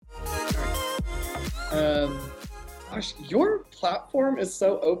Um, Gosh, your platform is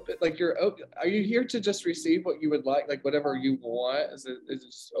so open. Like you're open. Are you here to just receive what you would like whatever you want? Is it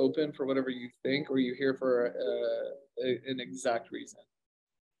just open for whatever you think, or are you here for an exact reason?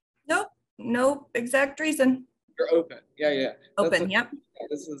 Nope, no exact reason. You're open. Yeah, yeah. Open, yep.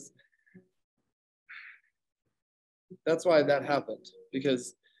 This is that's why that happened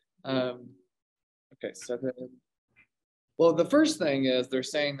because, um, okay, 7. Well, the first thing is they're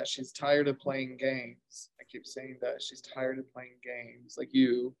saying that she's tired of playing games. I keep saying that she's tired of playing games, like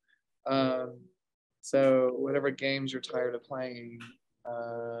you. Um, so whatever games you're tired of playing,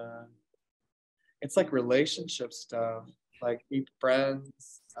 uh, it's like relationship stuff, like keep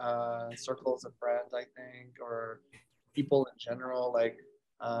friends, circles of friends, I think, or people in general.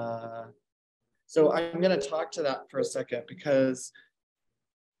 Uh, so I'm gonna talk to that for a second because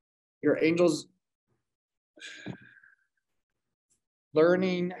your angels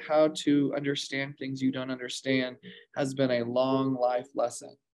learning how to understand things you don't understand has been a long life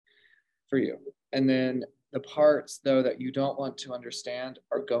lesson for you. And then the parts, though, that you don't want to understand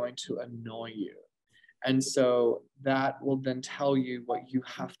are going to annoy you. And so that will then tell you what you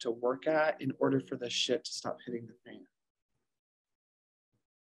have to work at in order for the shit to stop hitting the fan.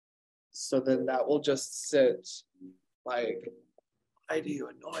 So then that will just sit like, why do you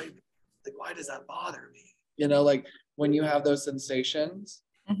annoy me? Like, why does that bother me? You know, like when you have those sensations.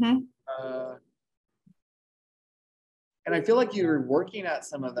 And I feel like you're working at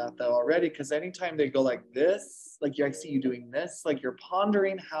some of that though already, because anytime they go like this, like I see you doing this, like you're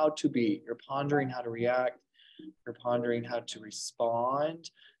pondering how to be, you're pondering how to react, you're pondering how to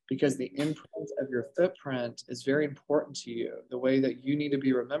respond, because the imprint of your footprint is very important to you. The way that you need to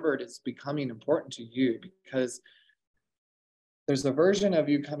be remembered is becoming important to you, because there's a version of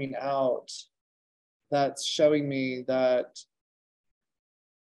you coming out that's showing me that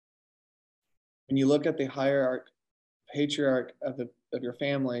when you look at the patriarch of your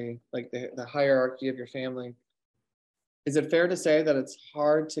family, like the hierarchy of your family, is it fair to say that it's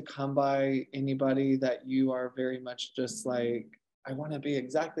hard to come by anybody that you are very much just like, I want to be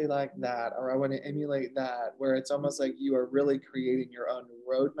exactly like that, or I want to emulate that, where it's almost like you are really creating your own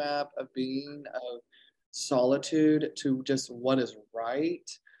roadmap of being, of solitude to just what is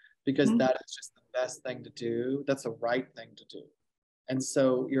right, because that is just the best thing to do. That's the right thing to do. And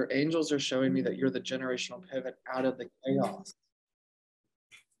so your angels are showing me that you're the generational pivot out of the chaos.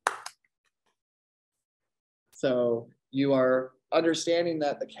 So you are understanding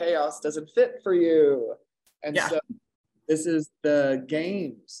that the chaos doesn't fit for you. And so this is the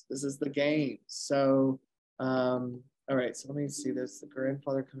games. This is the game. So, all right, so let me see this. The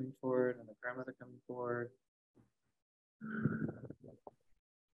grandfather coming forward and the grandmother coming forward.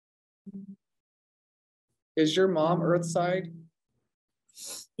 Is your mom Earthside?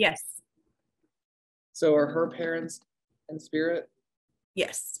 Yes. So are her parents in spirit?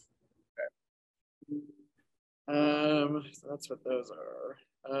 Yes. Okay. So that's what those are.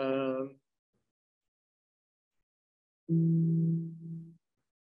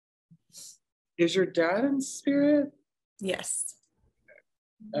 Is your dad in spirit? Yes.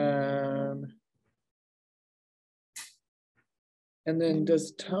 And then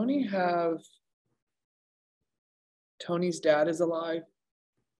does Tony have Tony's dad is alive?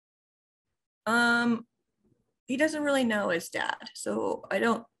 He doesn't really know his dad, so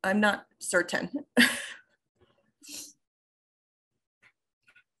I'm not certain.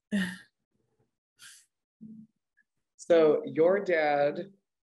 So your dad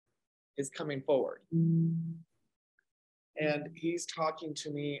is coming forward. And he's talking to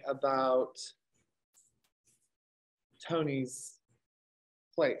me about Tony's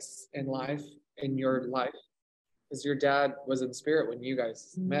place in life, in your life. Because your dad was in spirit when you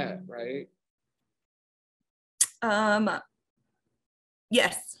guys met, right?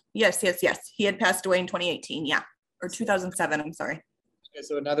 Yes. He had passed away in 2018, yeah. Or 2007, I'm sorry. Okay,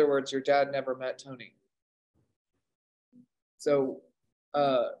 so in other words, your dad never met Tony. So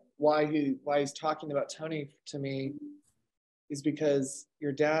why he's talking about Tony to me is because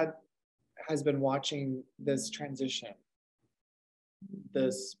your dad has been watching this transition,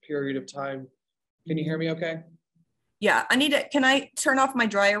 this period of time. Can you hear me okay? Yeah, can I turn off my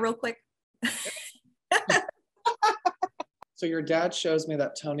dryer real quick? So your dad shows me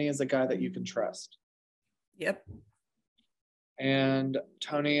that Tony is a guy that you can trust. Yep. And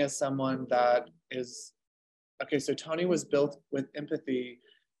Tony is someone that is, okay, so Tony was built with empathy,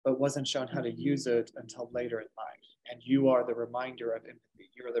 but wasn't shown how to use it until later in life. And you are the reminder of empathy.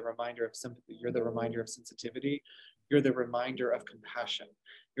 You're the reminder of sympathy. You're the reminder of sensitivity. You're the reminder of compassion.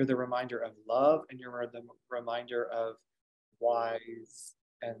 You're the reminder of love, and you're the reminder of wise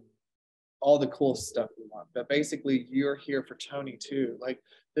and all the cool stuff we want. But basically, you're here for Tony too. Like,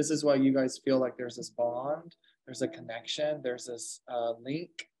 this is why you guys feel like there's this bond, there's a connection, there's this link.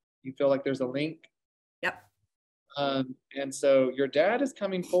 You feel like there's a link. Yep. And so your dad is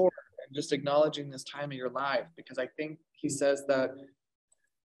coming forward and just acknowledging this time of your life, because I think he says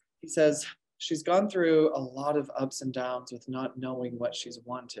she's gone through a lot of ups and downs with not knowing what she's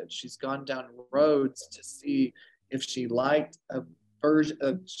wanted. She's gone down roads to see if she liked a version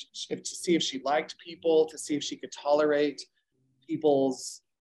of, to see if she liked people, to see if she could tolerate people's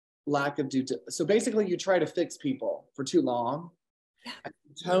lack of so basically you try to fix people for too long. Yeah.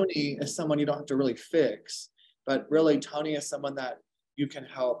 Tony is someone you don't have to really fix, but really Tony is someone that you can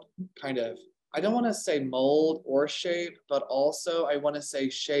help kind of, I don't want to say mold or shape, but also I want to say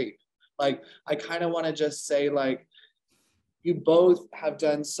shape. Like, I kind of want to just say, like, you both have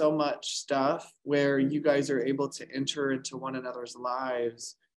done so much stuff where you guys are able to enter into one another's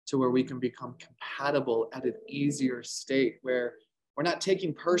lives to where we can become compatible at an easier state where we're not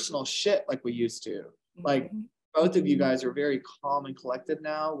taking personal shit like we used to. Like, both of you guys are very calm and collected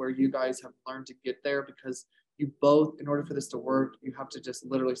now, where you guys have learned to get there, because you both, in order for this to work, you have to just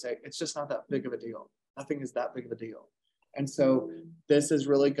literally say, it's just not that big of a deal. Nothing is that big of a deal. And so this is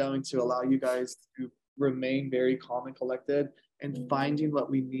really going to allow you guys to remain very calm and collected and finding what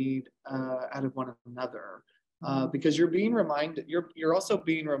we need out of one another. Because you're being reminded, you're also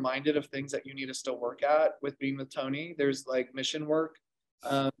being reminded of things that you need to still work at with being with Tony. There's like mission work.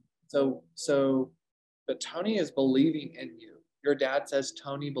 But Tony is believing in you. Your dad says,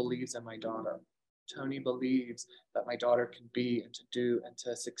 Tony believes in my daughter. Tony believes that my daughter can be and to do and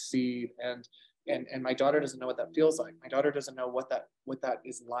to succeed. And my daughter doesn't know what that feels like. My daughter doesn't know what that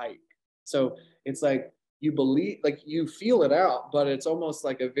is like. So it's like, you believe, like, you feel it out, but it's almost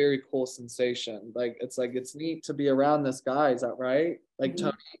like a very cool sensation. Like, it's like, it's neat to be around this guy. Is that right? Like,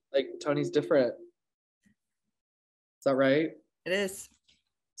 Tony's different. Is that right? It is.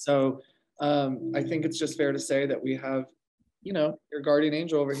 So I think it's just fair to say that we have, your guardian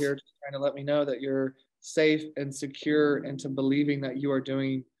angel over here just trying to let me know that you're safe and secure, and to believing that you are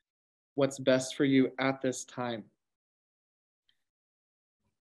doing what's best for you at this time.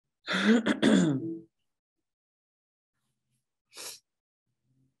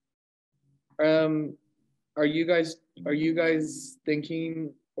 Are you guys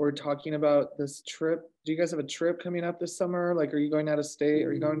thinking or talking about this trip? Do you guys have a trip coming up this summer? Like, are you going out of state?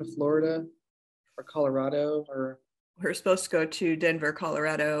 Are you going to Florida or Colorado? Or We're supposed to go to Denver,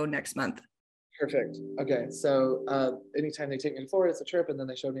 Colorado next month. perfect. Okay, so anytime they take me to Florida, it's a trip, and then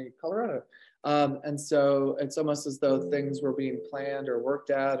they showed me Colorado. And so it's almost as though things were being planned or worked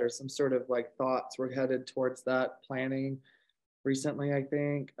at, or some sort of like thoughts were headed towards that planning recently, I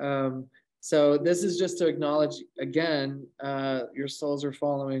think. So this is just to acknowledge, again, your souls are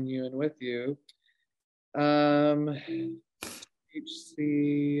following you and with you. THC.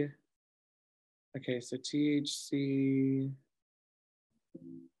 Okay, so THC.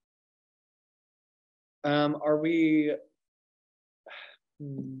 Are we?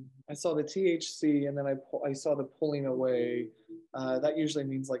 I saw the THC, and then I saw the pulling away. That usually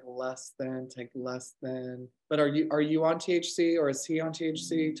means like less than, take less than. But are you on THC, or is he on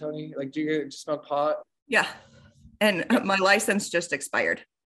THC, Tony? Like, do you smoke pot? Yeah. And my license just expired.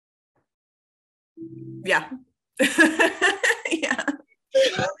 Yeah. Yeah.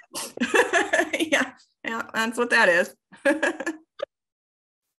 Yeah. Yeah. That's what that is.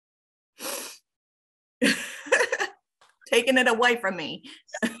 Taking it away from me.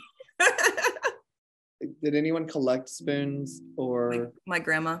 Did anyone collect spoons or? My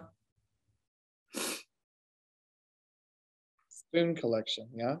grandma. Spoon collection,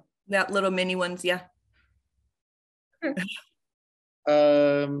 yeah. That little mini ones, yeah.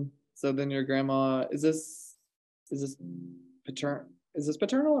 So then your grandma, is this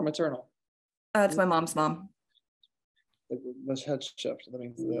paternal or maternal? It's my mom's mom. The head shift. That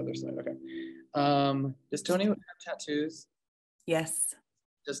means the other side. Okay. Does Tony have tattoos? Yes.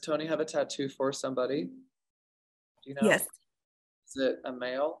 Does Tony have a tattoo for somebody? Do you know? Yes. Is it a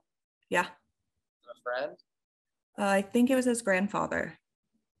male? Yeah. A friend? I think it was his grandfather.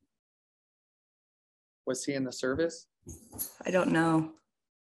 Was he in the service? I don't know.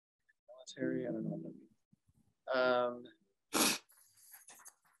 Military? I don't know.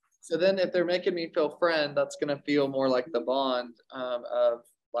 So then if they're making me feel friend, that's going to feel more like the bond of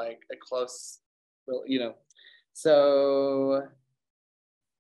like a close, So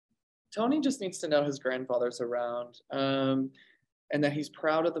Tony just needs to know his grandfather's around, and that he's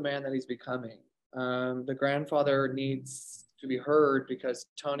proud of the man that he's becoming. The grandfather needs to be heard, because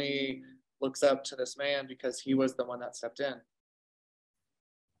Tony looks up to this man because he was the one that stepped in.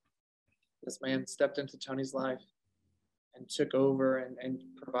 This man stepped into Tony's life and took over and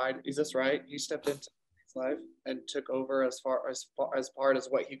provide. Is this right? He stepped into his life and took over as far as part as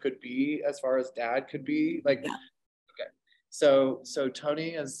what he could be, as far as dad could be. Like, Yeah. okay, so Tony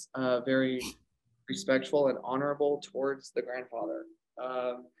is very respectful and honorable towards the grandfather,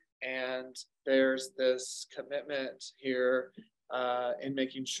 and there's this commitment here in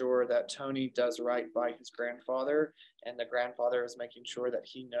making sure that Tony does right by his grandfather, and the grandfather is making sure that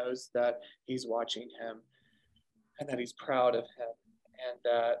he knows that he's watching him and that he's proud of him, and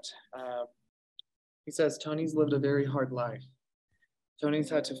that he says Tony's lived a very hard life. Tony's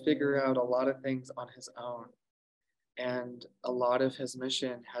had to figure out a lot of things on his own. And a lot of his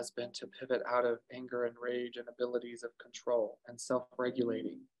mission has been to pivot out of anger and rage and abilities of control and self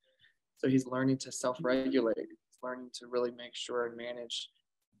regulating. So he's learning to self regulate. He's learning to really make sure and manage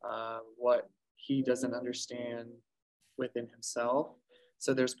what he doesn't understand within himself.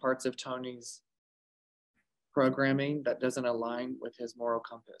 So there's parts of Tony's programming that doesn't align with his moral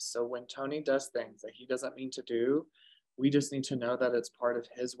compass. So when Tony does things that he doesn't mean to do, we just need to know that it's part of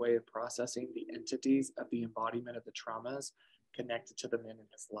his way of processing the entities of the embodiment of the traumas connected to the men in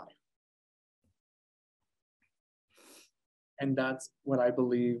his life. And that's what I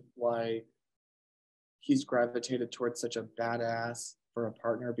believe why he's gravitated towards such a badass for a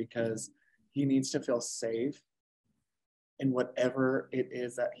partner, because he needs to feel safe in whatever it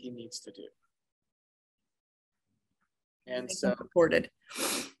is that he needs to do. And so supported.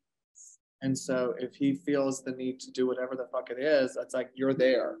 And so if he feels the need to do whatever the fuck it is, that's like, you're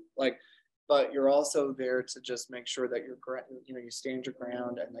there. Like, but you're also there to just make sure that you stand your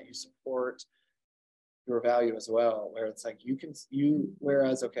ground and that you support your value as well, where it's like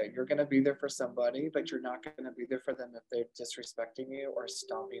whereas, okay, you're going to be there for somebody, but you're not going to be there for them if they're disrespecting you or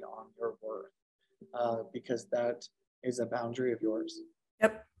stomping on your worth, because that is a boundary of yours.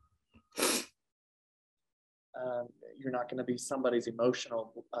 Yep. You're not going to be somebody's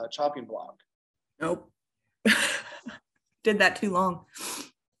emotional chopping block. Nope. Did that too long.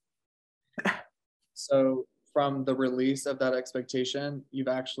 So from the release of that expectation, you've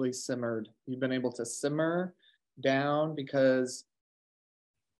actually simmered. You've been able to simmer down, because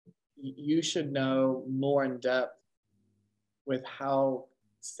you should know more in depth with how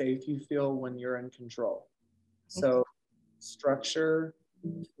safe you feel when you're in control. So structure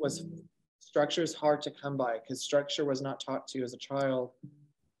is hard to come by, because structure was not taught to you as a child.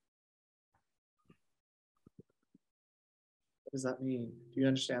 What does that mean? Do you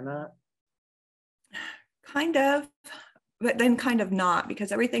understand that? Kind of, but then kind of not,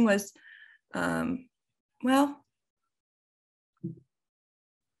 because everything was, well.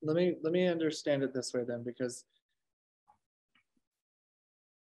 Let me understand it this way then, because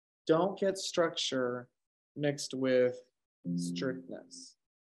don't get structure mixed with strictness.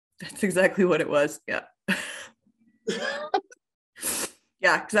 That's exactly what it was. Yeah.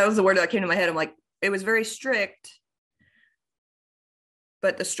 Yeah, because that was the word that came to my head. I'm like, it was very strict,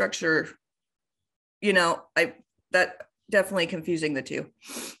 but the structure, that definitely confusing the two.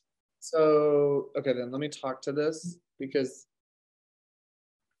 So, okay, then let me talk to this, because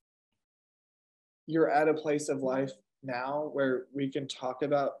you're at a place of life now where we can talk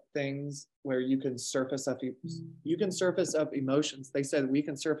about things where you can surface up emotions. They said we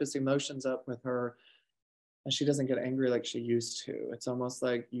can surface emotions up with her and she doesn't get angry like she used to. It's almost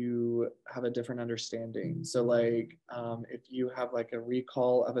like you have a different understanding. So like if you have like a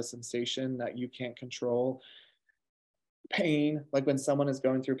recall of a sensation that you can't control, pain, like when someone is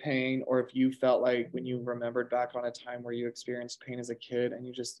going through pain, or if you felt like when you remembered back on a time where you experienced pain as a kid,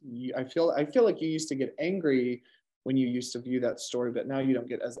 and I feel like you used to get angry when you used to view that story, but now you don't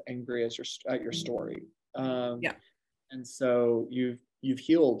get as angry as at your story. Yeah. And so you've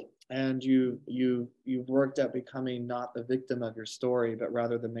healed, and you've worked at becoming not the victim of your story, but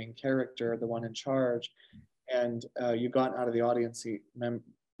rather the main character, the one in charge. And you've gotten out of the audience seat.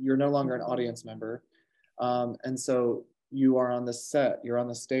 You're no longer an audience member. And so you are on the set, you're on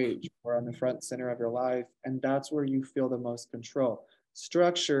the stage, or on the front center of your life, and that's where you feel the most control.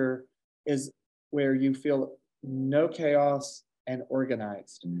 Structure is where you feel no chaos and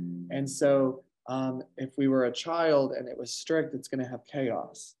organized. And so if we were a child and it was strict, it's going to have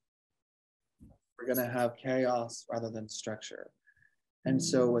chaos. We're going to have chaos rather than structure. And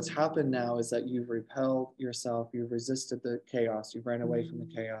so what's happened now is that you've repelled yourself, you've resisted the chaos, you've ran away from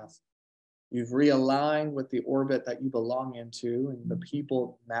the chaos. You've realigned with the orbit that you belong into, and the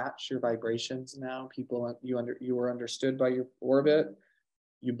people match your vibrations now. You are understood by your orbit.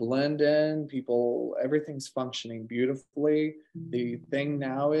 You blend in, everything's functioning beautifully. The thing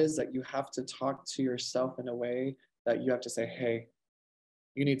now is that you have to talk to yourself in a way that you have to say, hey,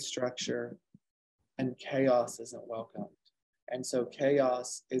 You need structure, and chaos isn't welcomed. And so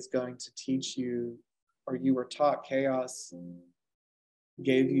chaos is going to teach you, or you were taught chaos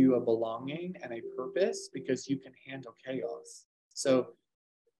gave you a belonging and a purpose because you can handle chaos. So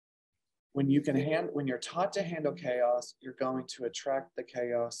when you're taught to handle chaos, you're going to attract the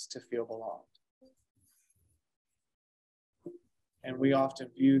chaos to feel belonged. And we often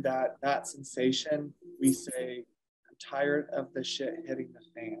view that sensation, we say, I'm tired of the shit hitting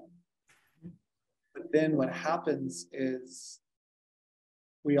the fan. But then what happens is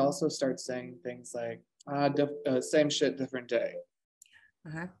we also start saying things like, same shit, different day.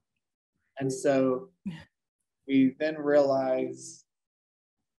 Uh-huh. And so we then realize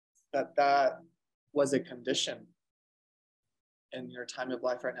that was a condition in your time of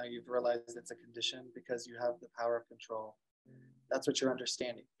life right now. You've realized it's a condition because you have the power of control. That's what you're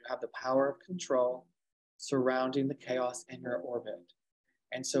understanding. You have the power of control surrounding the chaos in your orbit.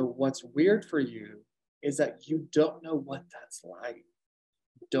 And so what's weird for you is that you don't know what that's like.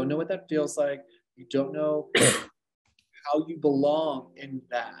 You don't know what that feels like. You don't know how you belong in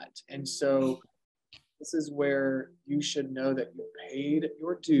that. And so this is where you should know that you paid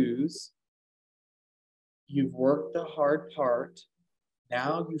your dues. You've worked the hard part.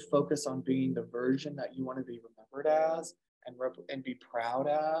 Now you focus on being the version that you want to be remembered as and be proud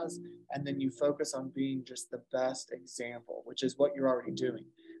as. And then you focus on being just the best example, which is what you're already doing.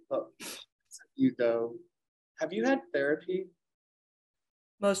 But you though, have you had therapy?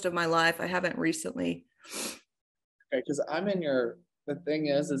 Most of my life. I haven't recently. Okay, because the thing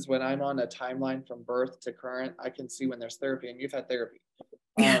is when I'm on a timeline from birth to current, I can see when there's therapy, and you've had therapy.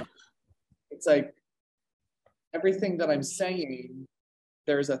 Yeah. It's like everything that I'm saying,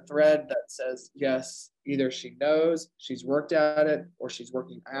 there's a thread that says, yes, either she knows, she's worked at it, or she's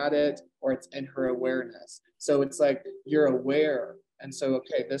working at it, or it's in her awareness. So it's like you're aware. And so,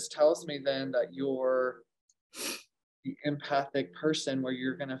 okay, this tells me then that you're the empathic person where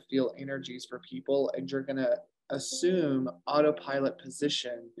you're going to feel energies for people and you're going to assume autopilot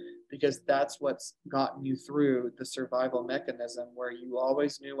position because that's what's gotten you through the survival mechanism where you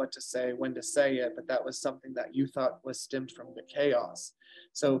always knew what to say, when to say it, but that was something that you thought was stemmed from the chaos.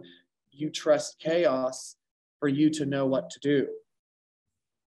 So you trust chaos for you to know what to do.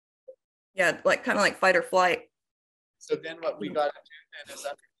 Yeah, like kind of like fight or flight. So then what we got to do then is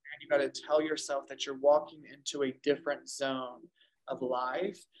you got to tell yourself that you're walking into a different zone of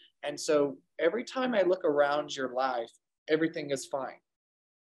life. And so every time I look around your life, everything is fine.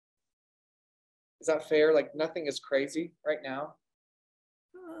 Is that fair? Like nothing is crazy right now?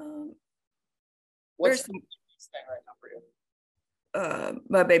 What's the biggest thing right now for you?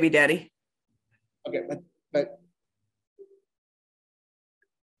 My baby daddy. Okay, but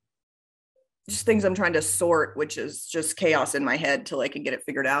just things I'm trying to sort, which is just chaos in my head till I can get it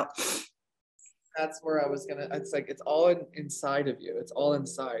figured out. That's where I was gonna. It's like it's all inside of you. It's all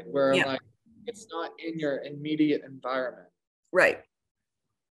inside. Where Yeah. like it's not in your immediate environment. Right.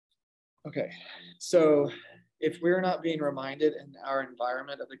 Okay, so if we're not being reminded in our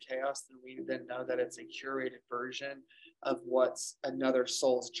environment of the chaos, then we then know that it's a curated version of what's another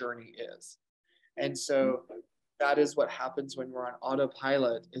soul's journey is. And so that is what happens when we're on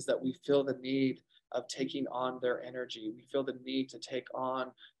autopilot, is that we feel the need of taking on their energy. We feel the need to take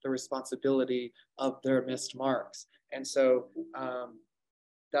on the responsibility of their missed marks. And so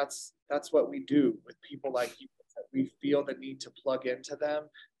that's what we do with people like you. We feel the need to plug into them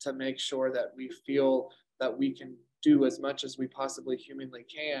to make sure that we feel that we can do as much as we possibly humanly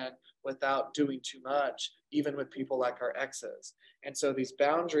can without doing too much, even with people like our exes. And so these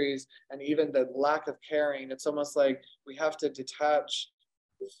boundaries and even the lack of caring, it's almost like we have to detach.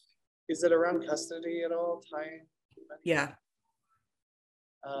 Is it around custody at all? Time? Yeah.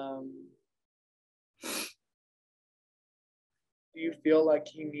 Do you feel like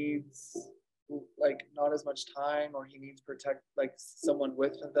he needs like not as much time, or he needs protect like someone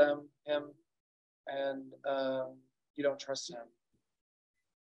with him, and you don't trust him?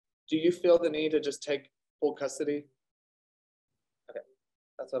 Do you feel the need to just take full custody? Okay,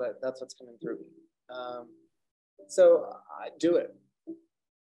 that's what's coming through. So do it.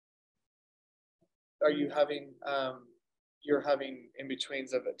 Are you having you're having in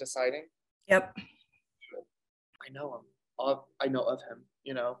betweens of it deciding? Yep. I know him. I know of him.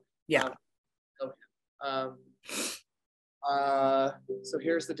 You know. Yeah. So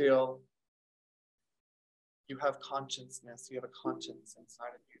here's the deal. You have consciousness. You have a conscience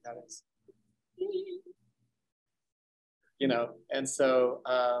inside of you that is, and so,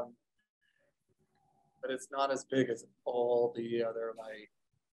 but it's not as big as all the other like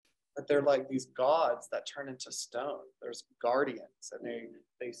but they're like these gods that turn into stone. There's guardians, and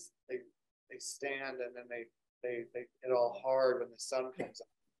they stand, and then they get all hard when the sun comes up.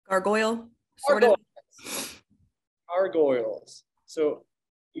 Gargoyle, sort of. Gargoyles. So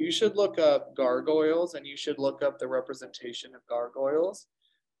you should look up gargoyles, and you should look up the representation of gargoyles,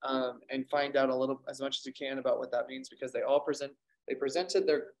 and find out a little, as much as you can, about what that means, because they presented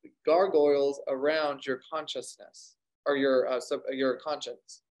their gargoyles around your consciousness, or your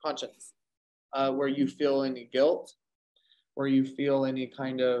conscience, where you feel any guilt, where you feel any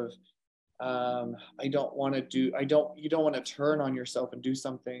kind of you don't want to turn on yourself and do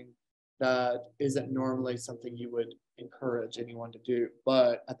something that isn't normally something you would encourage anyone to do,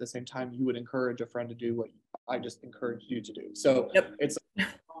 but at the same time you would encourage a friend to do what I just encouraged you to do. So Yep. It's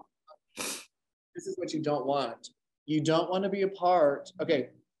this is what you don't want. You don't want to be a part. Okay,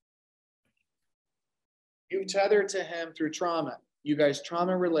 you tethered to him through trauma. You guys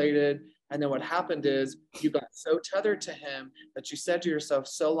trauma related. And then what happened is you got so tethered to him that you said to yourself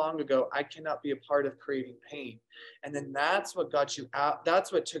so long ago, I cannot be a part of creating pain. And then that's what got you out.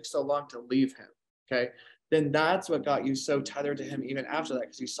 That's what took so long to leave him. Okay. Then that's what got you so tethered to him even after that,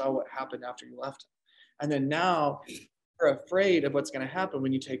 because you saw what happened after you left him. And then now you're afraid of what's going to happen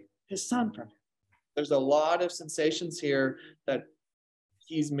when you take his son from him. There's a lot of sensations here that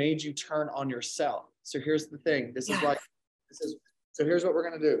he's made you turn on yourself. So here's the thing. So here's what we're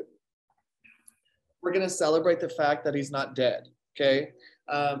going to do. We're going to celebrate the fact that he's not dead. Okay.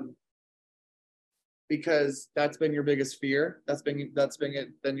 Because that's been your biggest fear. That's been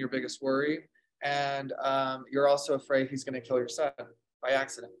your biggest worry. And you're also afraid he's going to kill your son by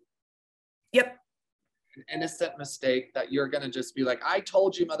accident. Yep. An innocent mistake that you're going to just be like, I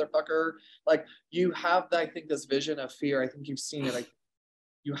told you, motherfucker. Like, you have, I think, this vision of fear. I think you've seen it. Like,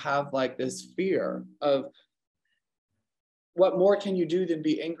 you have like this fear of, what more can you do than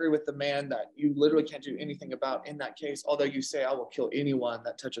be angry with the man that you literally can't do anything about in that case? Although you say, I will kill anyone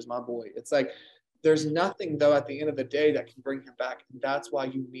that touches my boy. It's like, there's nothing though at the end of the day that can bring him back. And that's why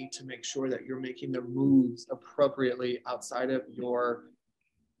you need to make sure that you're making the moves appropriately outside of your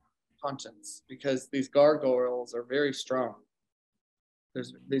conscience, because these gargoyles are very strong.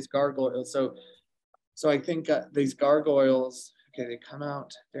 There's these gargoyles. So I think these gargoyles, okay, they come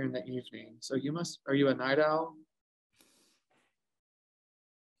out during the evening. So are you a night owl?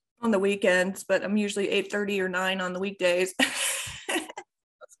 On the weekends, but I'm usually 8:30 or 9 on the weekdays. That's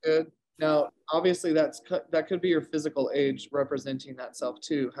good. Now, obviously, that could be your physical age representing that self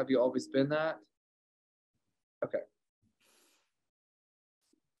too. Have you always been that? Okay.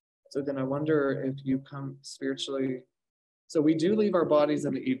 So then I wonder if you come spiritually. So we do leave our bodies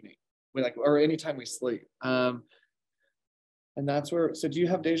in the evening, or anytime we sleep. And that's where. So do you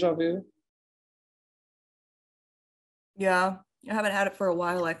have deja vu? Yeah, I haven't had it for a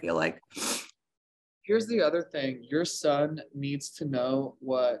while, I feel like. Here's the other thing. Your son needs to know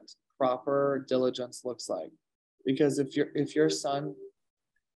what proper diligence looks like. Because if your son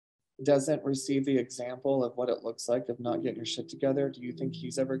doesn't receive the example of what it looks like of not getting your shit together, do you think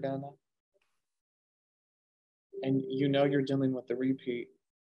he's ever gonna? And you're dealing with the repeat.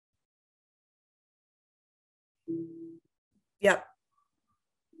 Yep.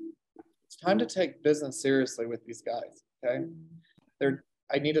 It's time to take business seriously with these guys, okay?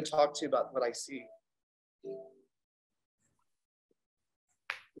 I need to talk to you about what I see.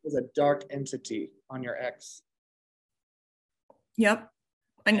 There's a dark entity on your ex. Yep.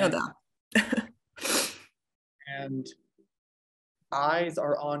 I know that. And eyes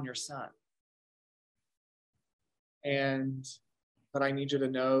are on your son. But I need you to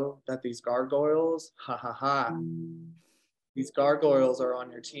know that these gargoyles, these gargoyles are on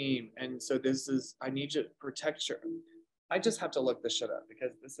your team. And so I need you to protect I just have to look this shit up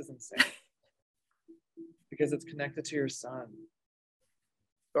because this is insane. Because it's connected to your son.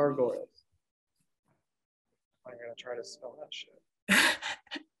 Gargoyles. I'm going to try to spell that shit.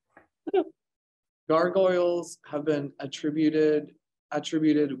 Gargoyles have been attributed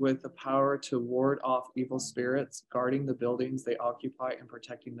with the power to ward off evil spirits, guarding the buildings they occupy and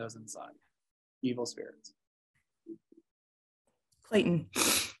protecting those inside. Evil spirits. Clayton.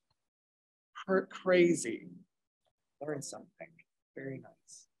 Crazy. Learn something. Very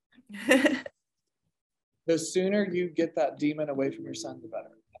nice. The sooner you get that demon away from your son, the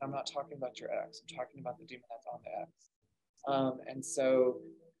better. And I'm not talking about your ex. I'm talking about the demon that's on the ex. And so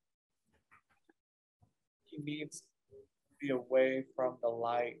he needs to be away from the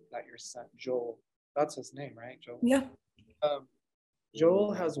light that your son, Joel, that's his name, right? Joel? Yeah.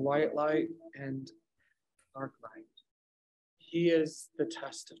 Joel has white light and dark light. He is the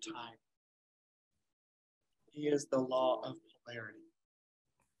test of time. He is the law of polarity.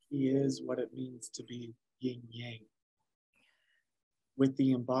 He is what it means to be yin yang. With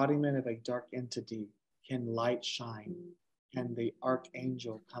the embodiment of a dark entity, can light shine? Can the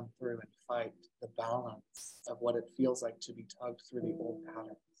archangel come through and fight the balance of what it feels like to be tugged through the old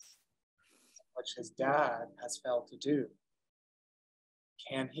patterns, which his dad has failed to do?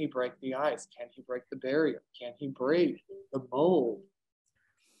 Can he break the ice? Can he break the barrier? Can he break the mold?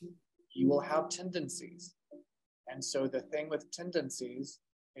 You will have tendencies. And so the thing with tendencies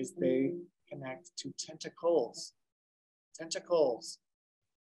is they connect to tentacles. Tentacles.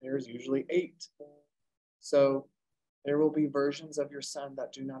 There's usually 8. So there will be versions of your son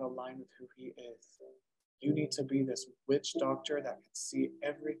that do not align with who he is. You need to be this witch doctor that can see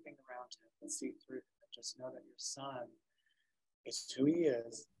everything around him and see through him. And just know that your son is who he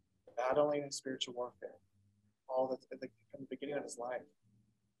is, battling in spiritual warfare, from the beginning of his life.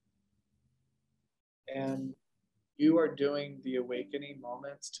 And you are doing the awakening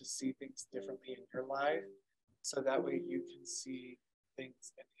moments to see things differently in your life, so that way you can see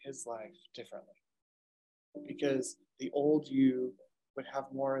things in his life differently. Because the old you would have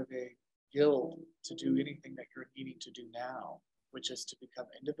more of a guilt to do anything that you're needing to do now, which is to become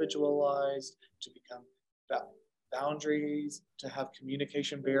individualized, to become boundaries, to have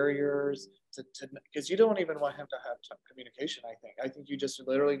communication barriers, because you don't even want him to have communication. I think you just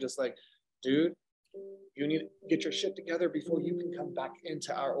literally just like, dude, you need to get your shit together before you can come back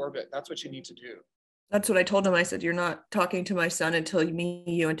into our orbit. That's what you need to do. That's what I told him. I said, you're not talking to my son until me,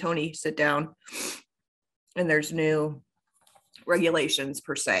 you, and Tony sit down. And there's new regulations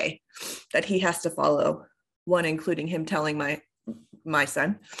per se that he has to follow. One, including him telling my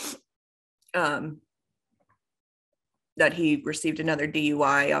son that he received another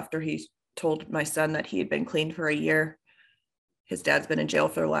DUI after he told my son that he had been clean for a year. His dad's been in jail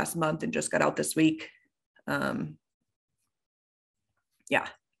for the last month and just got out this week. Yeah.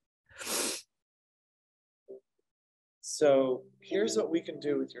 So here's what we can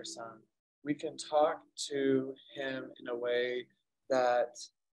do with your son. We can talk to him in a way that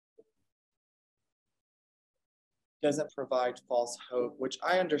doesn't provide false hope, which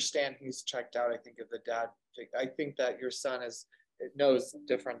I understand he's checked out. I think of the dad. I think that your son knows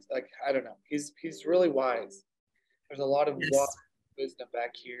difference. Like, I don't know. He's really wise. There's a lot of wisdom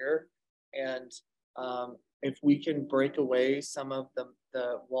back here. And if we can break away some of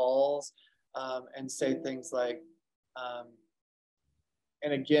the walls and say things like,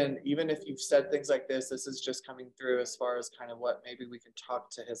 and again, even if you've said things like this is just coming through as far as kind of what maybe we can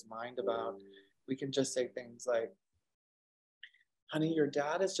talk to his mind about. We can just say things like, honey, your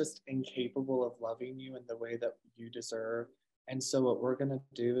dad is just incapable of loving you in the way that you deserve. And so what we're going to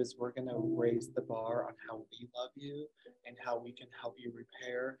do is we're going to raise the bar on how we love you and how we can help you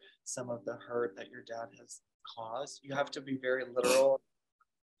repair some of the hurt that your dad has caused. You have to be very literal.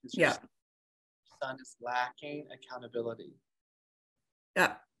 Yeah. Your son is lacking accountability.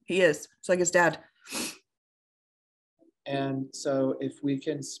 Yeah, he is. It's like his dad. And so if we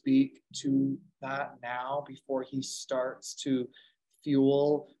can speak to that now before he starts to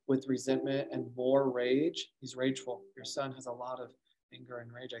fuel with resentment and more rage, he's rageful. Your son has a lot of anger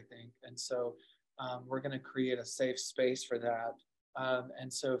and rage, I think. And so we're going to create a safe space for that.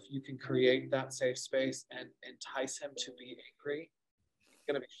 And so if you can create that safe space and entice him to be angry, he's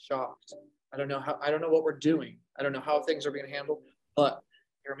going to be shocked. I don't know what we're doing. I don't know how things are being handled. But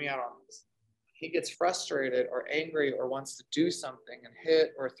hear me out on this. He gets frustrated or angry or wants to do something and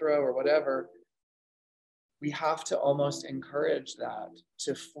hit or throw or whatever. We have to almost encourage that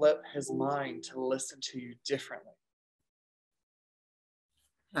to flip his mind to listen to you differently.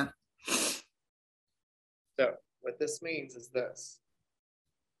 Huh. So what this means is this.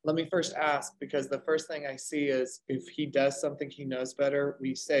 Let me first ask, because the first thing I see is if he does something he knows better,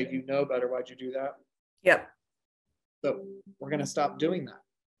 we say, you know better, why'd you do that? Yep. So we're going to stop doing that.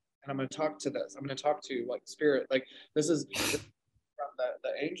 And I'm going to talk to this. I'm going to talk to like spirit. Like this is from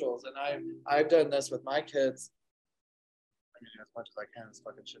the angels. And I've done this with my kids. I mean, as much as I can. This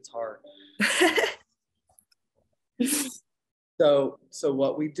fucking shit's hard. So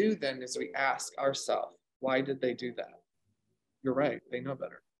what we do then is we ask ourselves, why did they do that? You're right. They know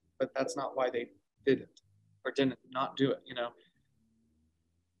better. But that's not why they did it or didn't not do it, you know?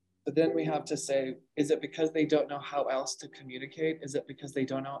 But then we have to say, is it because they don't know how else to communicate? Is it because they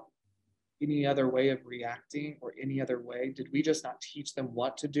don't know any other way of reacting or any other way? Did we just not teach them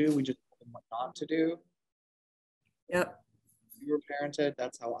what to do? We just told them what not to do? Yep. You were parented.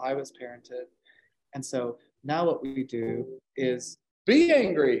 That's how I was parented. And so now what we do is be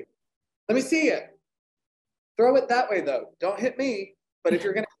angry. Let me see it. Throw it that way, though. Don't hit me. But if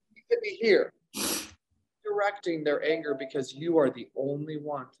you're going to hit me here, redirecting their anger because you are the only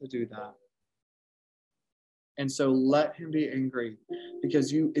one to do that. And so let him be angry,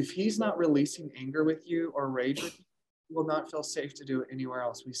 because if he's not releasing anger with you or rage with you, he will not feel safe to do it anywhere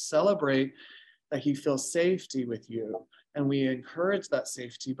else. We celebrate that he feels safety with you, and we encourage that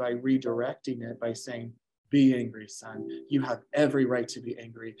safety by redirecting it by saying, be angry, son. You have every right to be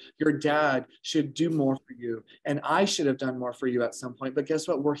angry. Your dad should do more for you, and I should have done more for you at some point, but guess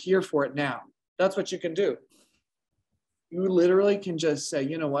what? We're here for it now. That's what you can do. You literally can just say,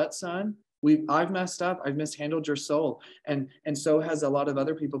 you know what, son? I've messed up. I've mishandled your soul. And so has a lot of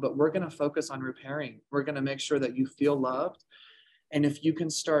other people, but we're going to focus on repairing. We're going to make sure that you feel loved. And if you can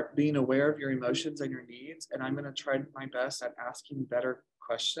start being aware of your emotions and your needs, and I'm going to try my best at asking better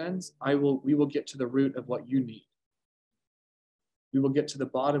questions, we will get to the root of what you need. We will get to the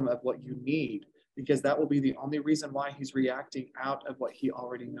bottom of what you need, because that will be the only reason why he's reacting out of what he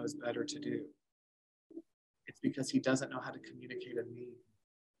already knows better to do. It's because he doesn't know how to communicate a need.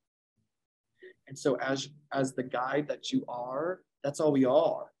 And so as the guide that you are, that's all we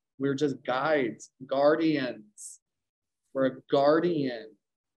are. We're just guides, guardians. We're a guardian.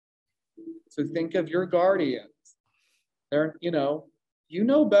 So think of your guardians. They're, you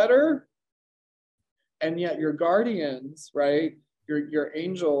know better. And yet your guardians, right? Your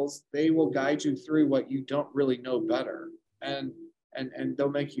angels, they will guide you through what you don't really know better. And they'll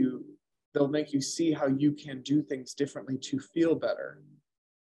make you see how you can do things differently to feel better.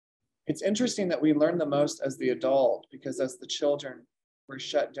 It's interesting that we learn the most as the adult, because as the children, we're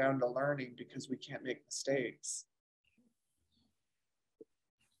shut down to learning because we can't make mistakes.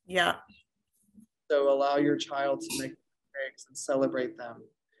 Yeah. So allow your child to make mistakes and celebrate them.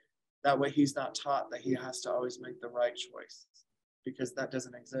 That way he's not taught that he has to always make the right choice, because that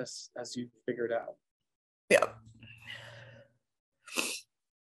doesn't exist, as you figured out. Yeah.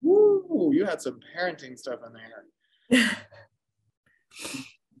 Woo, you had some parenting stuff in there.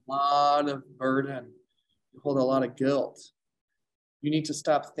 A lot of burden. You hold a lot of guilt. You need to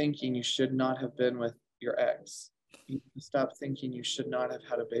stop thinking you should not have been with your ex. You need to stop thinking you should not have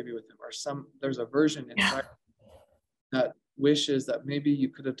had a baby with him. Or there's a version inside that wishes that maybe you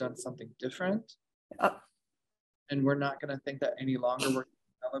could have done something different. And we're not going to think that any longer. We're going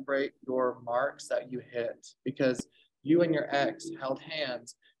to celebrate your marks that you hit, because you and your ex held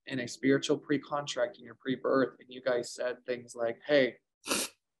hands in a spiritual pre-contract in your pre-birth, and you guys said things like, hey,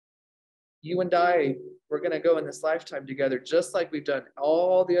 you and I, we're going to go in this lifetime together, just like we've done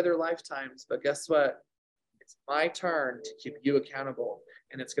all the other lifetimes. But guess what? It's my turn to keep you accountable.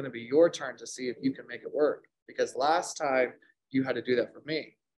 And it's going to be your turn to see if you can make it work. Because last time you had to do that for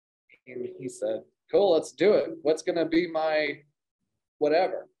me. And he said, cool, let's do it. What's going to be my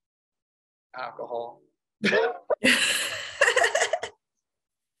whatever? Alcohol.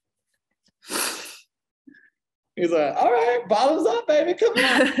 He's like, all right, bottoms up, baby, come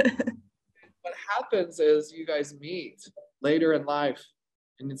on. What happens is you guys meet later in life,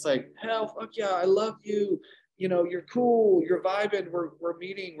 and it's like, hell, fuck yeah, I love you. You know, you're cool, you're vibing, we're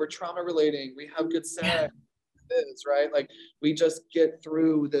meeting, we're trauma relating, we have good sex. Is right, like we just get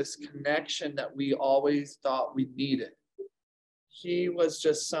through this connection that we always thought we needed. He was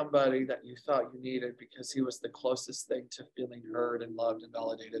just somebody that you thought you needed because he was the closest thing to feeling heard and loved and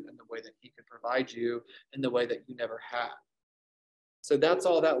validated in the way that he could provide you in the way that you never had. So that's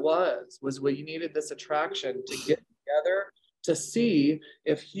all that was what you needed, this attraction to get together to see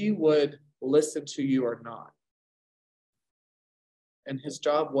if he would listen to you or not. And his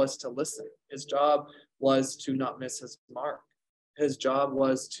job was to listen. His job was to not miss his mark. His job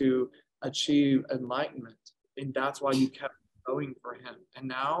was to achieve enlightenment. And that's why you kept going for him. And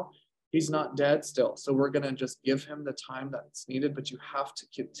now he's not dead still. So we're going to just give him the time that's needed, but you have to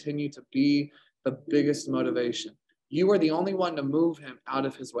continue to be the biggest motivation. You are the only one to move him out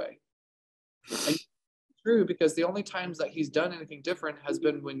of his way. And it's true, because the only times that he's done anything different has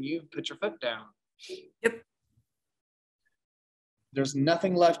been when you put your foot down. Yep. There's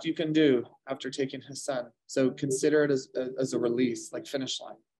nothing left you can do after taking his son. So consider it as a release, like finish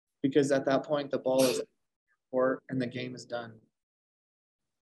line. Because at that point, the ball is court and the game is done.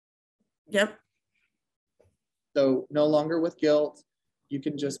 Yep. So no longer with guilt. You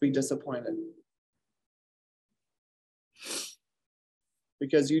can just be disappointed.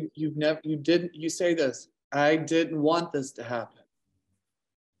 Because you say this, I didn't want this to happen.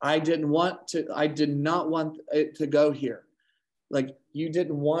 I did not want it to go here. Like, you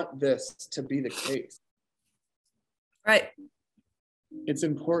didn't want this to be the case. Right. It's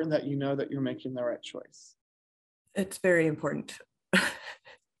important that you know that you're making the right choice. It's very important.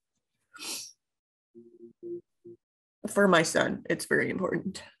 For my son, it's very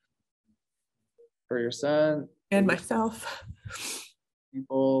important. for your son and myself.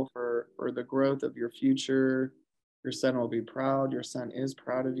 people, for the growth of your future. Your son will be proud. Your son is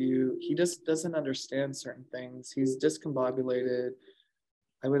proud of you. He just doesn't understand certain things. He's discombobulated.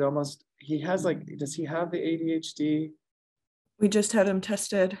 I would almost, he has like, does he have the ADHD? We just had him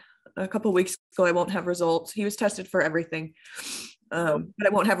tested a couple weeks ago. I won't have results. He was tested for everything, but I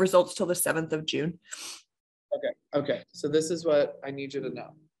won't have results till the 7th of June. Okay. So this is what I need you to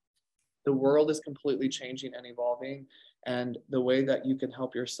know. The world is completely changing and evolving, and the way that you can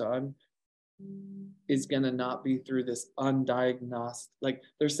help your son is going to not be through this undiagnosed, like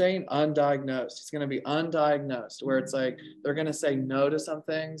they're saying undiagnosed. It's going to be undiagnosed, where it's like they're going to say no to some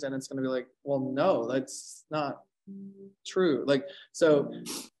things, and it's going to be like, well, no, that's not true. Like, so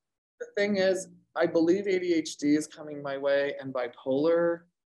the thing is, I believe ADHD is coming my way and bipolar.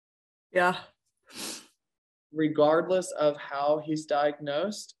 Yeah. Regardless of how he's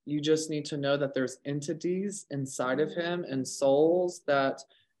diagnosed, you just need to know that there's entities inside of him and souls that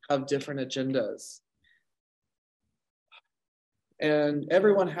have different agendas. And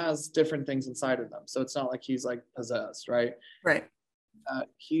everyone has different things inside of them. So it's not like he's like possessed, right? Right.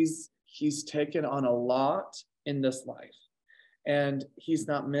 He's taken on a lot in this life. And he's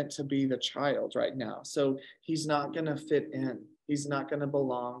not meant to be the child right now. So he's not going to fit in. He's not going to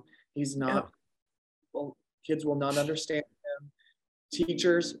belong. He's not, well, kids will not understand him.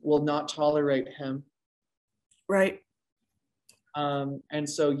 Teachers will not tolerate him. Right. And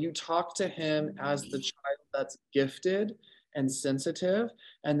so you talk to him as the child that's gifted and sensitive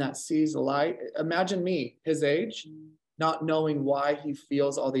and that sees light. Imagine me, his age, not knowing why he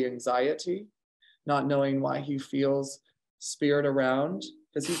feels all the anxiety, not knowing why he feels spirit around,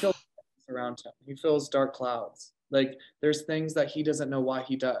 because he feels around him. He feels dark clouds. Like there's things that he doesn't know why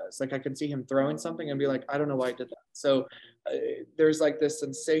he does. Like I can see him throwing something and be like, I don't know why he did that. So there's like this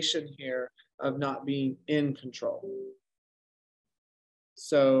sensation here of not being in control.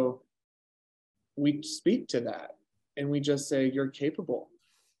 So we speak to that and we just say, you're capable.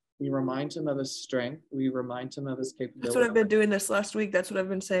 We remind him of his strength. We remind him of his capability. That's what I've been doing this last week. That's what I've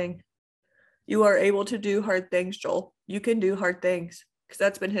been saying. You are able to do hard things, Joel. You can do hard things. Because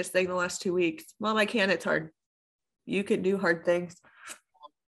that's been his thing the last 2 weeks. Mom, I can't. It's hard. You can do hard things.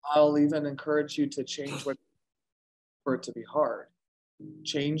 I'll even encourage you to change what for it to be hard.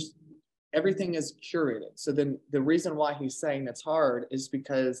 Change. Everything is curated. So then the reason why he's saying it's hard is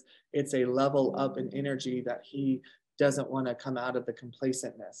because it's a level up in energy that he doesn't want to come out of the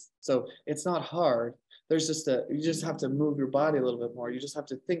complacentness. So it's not hard. There's just you just have to move your body a little bit more. You just have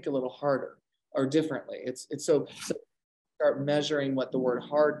to think a little harder or differently. It's so start measuring what the word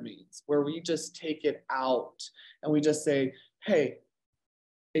hard means, where we just take it out and we just say, hey,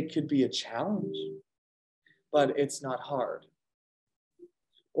 it could be a challenge, but it's not hard.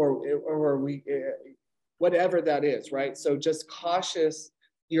 Or we, whatever that is, right? So just cautious.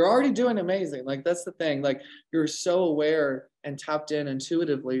 You're already doing amazing. Like that's the thing. Like you're so aware and tapped in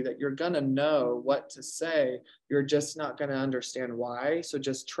intuitively that you're gonna know what to say. You're just not gonna understand why. So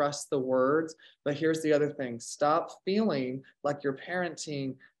just trust the words. But here's the other thing. Stop feeling like you're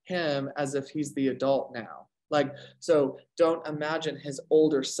parenting him as if he's the adult now. Like, so don't imagine his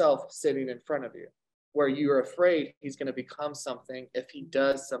older self sitting in front of you, where you're afraid he's going to become something if he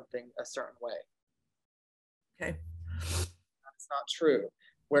does something a certain way. Okay. That's not true.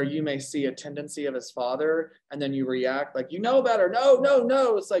 Where you may see a tendency of his father and then you react like, you know better.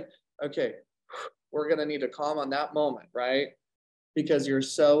 No. It's like, okay, we're going to need to calm on that moment, right? Because you're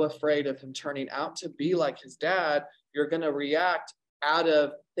so afraid of him turning out to be like his dad, you're going to react out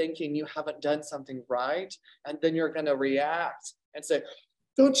of thinking you haven't done something right. And then you're going to react and say,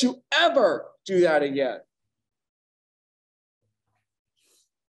 don't you ever do that again.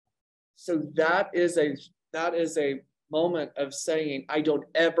 So that is a moment of saying, I don't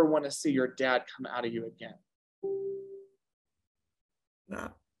ever want to see your dad come out of you again. No.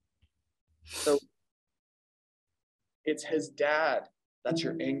 So it's his dad that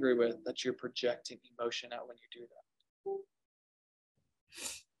you're angry with, that you're projecting emotion at when you do that.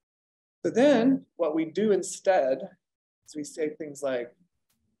 So then what we do instead is we say things like,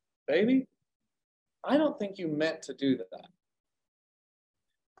 baby, I don't think you meant to do that.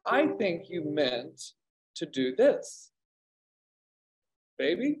 I think you meant to do this.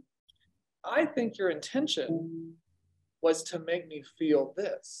 Baby, I think your intention was to make me feel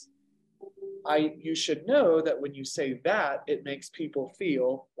this. You should know that when you say that, it makes people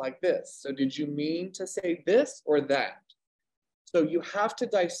feel like this. So did you mean to say this or that? So you have to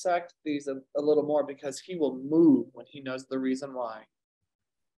dissect these a little more, because he will move when he knows the reason why.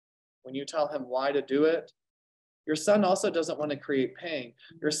 When you tell him why to do it, your son also doesn't want to create pain.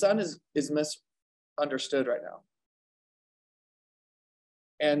 Your son is understood right now.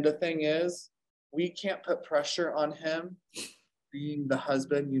 And the thing is, we can't put pressure on him being the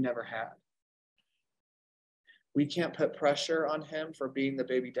husband you never had. We can't put pressure on him for being the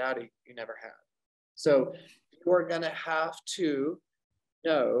baby daddy you never had. So you're going to have to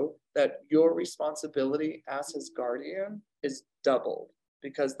know that your responsibility as his guardian is doubled,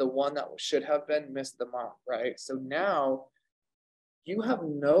 because the one that should have been missed the mark, right? So now you have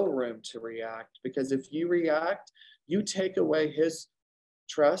no room to react, because if you react, you take away his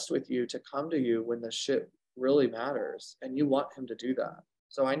trust with you to come to you when the shit really matters, and you want him to do that.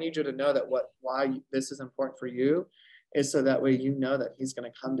 So I need you to know that why this is important for you is so that way you know that he's going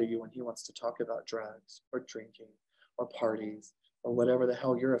to come to you when he wants to talk about drugs or drinking or parties or whatever the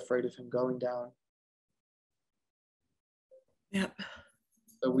hell you're afraid of him going down. Yep.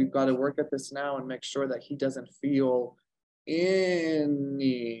 So we've got to work at this now and make sure that he doesn't feel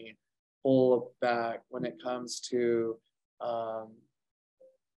any pull back when it comes to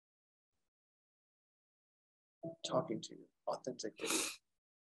talking to you authentically.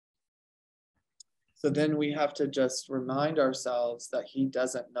 So then we have to just remind ourselves that he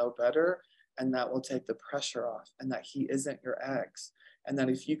doesn't know better, and that will take the pressure off, and that he isn't your ex. And that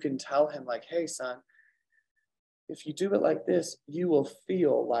if you can tell him like, hey son, if you do it like this, you will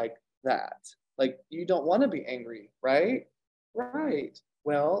feel like that. Like you don't want to be angry, right? Right.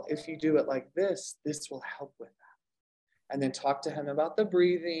 Well, if you do it like this will help with that. And then talk to him about the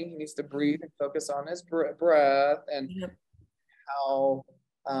breathing. He needs to breathe and focus on his breath, and how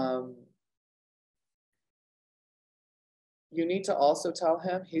you need to also tell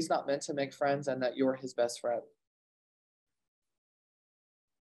him he's not meant to make friends and that you're his best friend.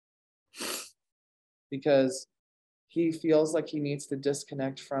 Because he feels like he needs to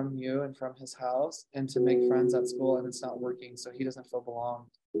disconnect from you and from his house and to make friends at school, and it's not working, so he doesn't feel belonged.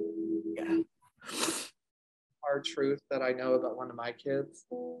 Yeah. Hard truth that I know about one of my kids,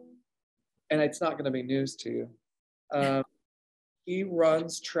 and it's not going to be news to you. He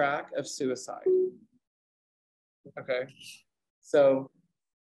runs track of suicide. Okay. So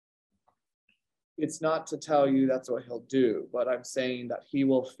it's not to tell you that's what he'll do, but I'm saying that he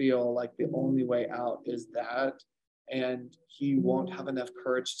will feel like the only way out is that, and he won't have enough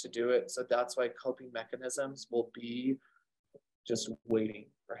courage to do it. So that's why coping mechanisms will be just waiting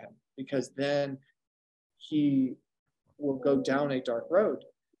for him, because then he will go down a dark road.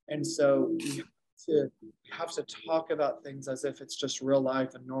 And so we have to talk about things as if it's just real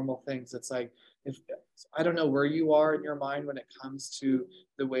life and normal things. It's like, if I don't know where you are in your mind when it comes to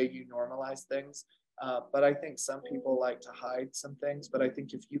the way you normalize things, but I think some people like to hide some things. But I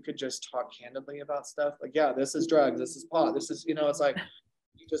think if you could just talk candidly about stuff, like, yeah, this is drugs, this is pot, this is, it's like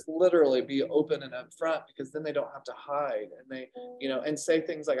you just literally be open and upfront, because then they don't have to hide, and they, and say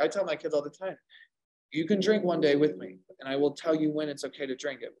things like, I tell my kids all the time, you can drink one day with me, and I will tell you when it's okay to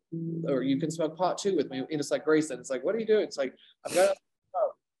drink it. Or you can smoke pot too with me. And it's like, Grayson, it's like, what are you doing? It's like, I've got to,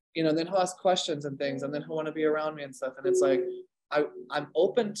 then he'll ask questions and things, and then he'll want to be around me and stuff. And it's like, I'm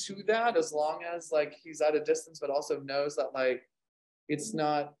open to that, as long as like he's at a distance, but also knows that like, it's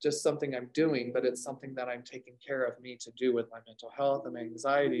not just something I'm doing, but it's something that I'm taking care of me to do with my mental health and my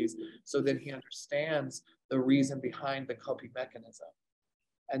anxieties. So then he understands the reason behind the coping mechanism.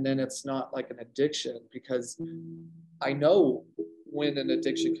 And then it's not like an addiction, because I know when an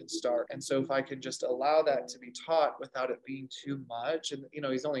addiction can start. And so if I can just allow that to be taught without it being too much, and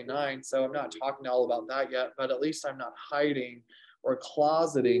he's only 9, so I'm not talking all about that yet, but at least I'm not hiding or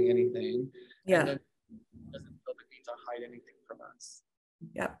closeting anything. Yeah. And then it doesn't feel the need to hide anything from us.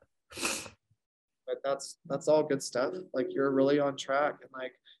 Yeah. But that's all good stuff. Like, you're really on track, and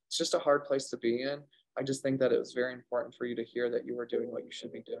like, it's just a hard place to be in. I just think that it was very important for you to hear that you were doing what you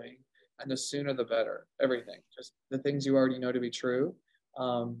should be doing. And the sooner the better, everything. Just the things you already know to be true,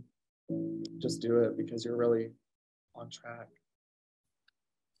 just do it, because you're really on track.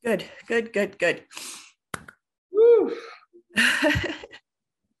 Good. Woo!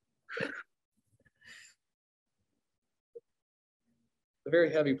 A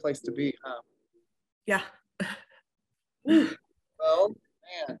very heavy place to be, huh? Yeah. Well,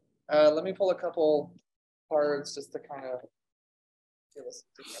 man, let me pull a couple cards just to kind of give us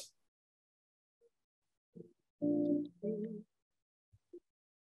a different.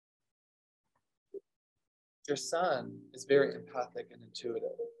 Your son is very empathic and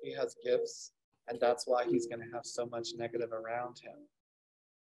intuitive. He has gifts, and that's why he's going to have so much negative around him.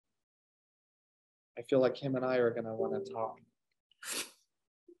 I feel like him and I are going to want to talk.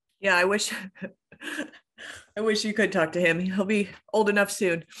 Yeah, I wish you could talk to him. He'll be old enough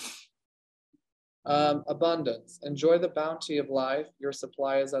soon. Abundance. Enjoy the bounty of life. Your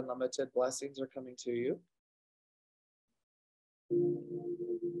supply is unlimited. Blessings are coming to you.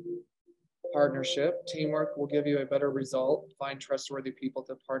 Partnership. Teamwork will give you a better result. Find trustworthy people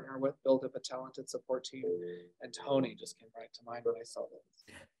to partner with. Build up a talented support team. And Tony just came right to mind when I saw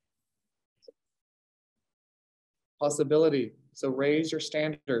this. Possibility. So raise your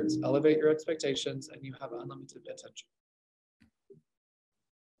standards, elevate your expectations, and you have unlimited potential.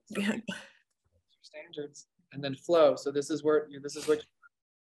 Yeah. Standards. And then flow. So this is what you're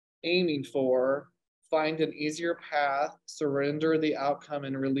aiming for. Find an easier path, surrender the outcome,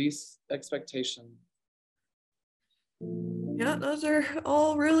 and release expectation. Yeah, those are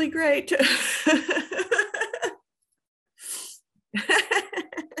all really great.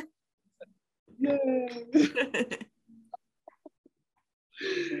 Yay.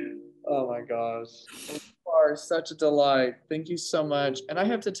 Oh my gosh. You are such a delight. Thank you so much. And I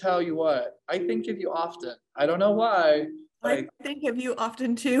have to tell you what, I think of you often. I don't know why, but I think of you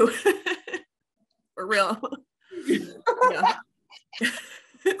often too. For real. Yeah.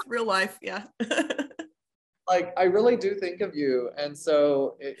 It's real life. Yeah. like I really do think of you. And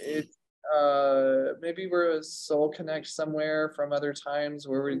so maybe we're a soul connect somewhere from other times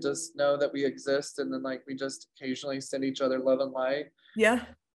where we just know that we exist, and then like we just occasionally send each other love and light. Yeah.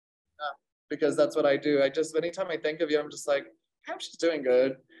 Because that's what I do. Anytime I think of you, I'm just like, I hope she's doing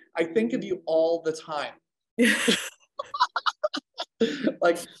good. I think of you all the time.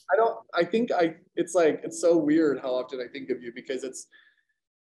 Like, it's so weird how often I think of you, because it's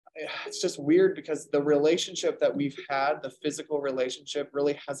just weird, because the relationship that we've had, the physical relationship,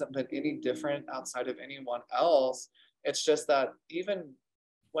 really hasn't been any different outside of anyone else. It's just that even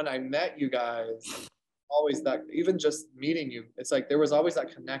when I met you guys, always that, even just meeting you, it's like there was always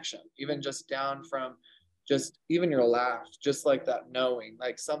that connection, even just down from just even your laugh, just like that knowing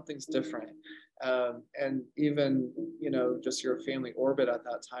like something's different. And even, just your family orbit at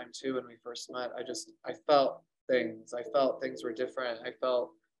that time too, when we first met, I felt things were different. I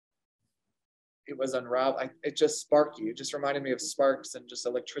felt it was unraveled. It just sparked you. It just reminded me of sparks and just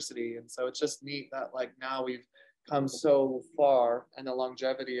electricity. And so it's just neat that like now we've come so far, and the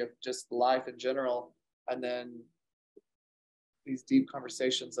longevity of just life in general. And then these deep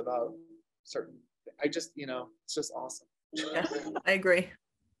conversations about certain, it's just awesome. Yeah, I agree.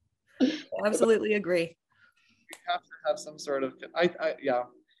 Absolutely agree. We have to have some sort of, yeah.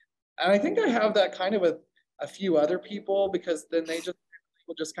 And I think I have that kind of with a few other people, because then people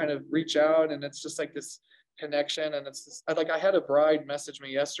just kind of reach out, and it's just like this connection. And it's just, I had a bride message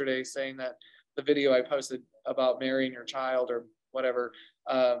me yesterday saying that the video I posted about marrying your child or whatever,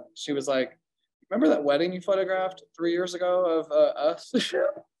 she was like, remember that wedding you photographed 3 years ago of us?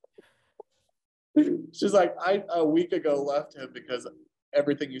 She's like, I a week ago left him because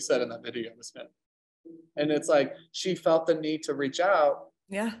everything you said in that video was him. And it's like, she felt the need to reach out.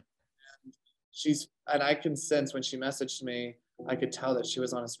 Yeah. And I can sense when she messaged me, I could tell that she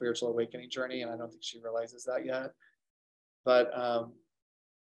was on a spiritual awakening journey. And I don't think she realizes that yet. But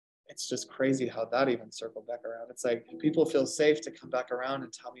it's just crazy how that even circled back around. It's like people feel safe to come back around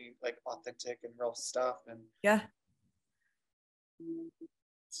and tell me like authentic and real stuff. And yeah,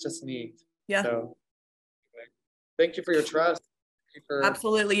 it's just neat. Yeah. So thank you for your trust.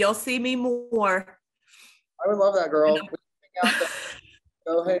 Absolutely. You'll see me more. I would love that, girl.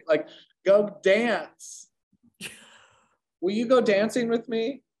 Go ahead, go dance. Will you go dancing with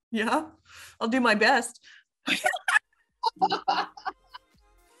me? Yeah, I'll do my best. I'm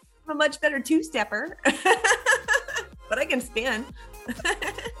a much better two-stepper, but I can spin.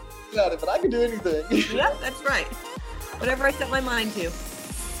 Got it, but I can do anything. Yeah, that's right. Whatever I set my mind to.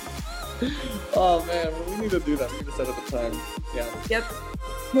 Oh man, well, we need to do that. We need to set up a time. Yeah. Yep.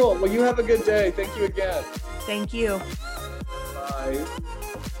 Cool. Well, you have a good day. Thank you again. Thank you. Bye.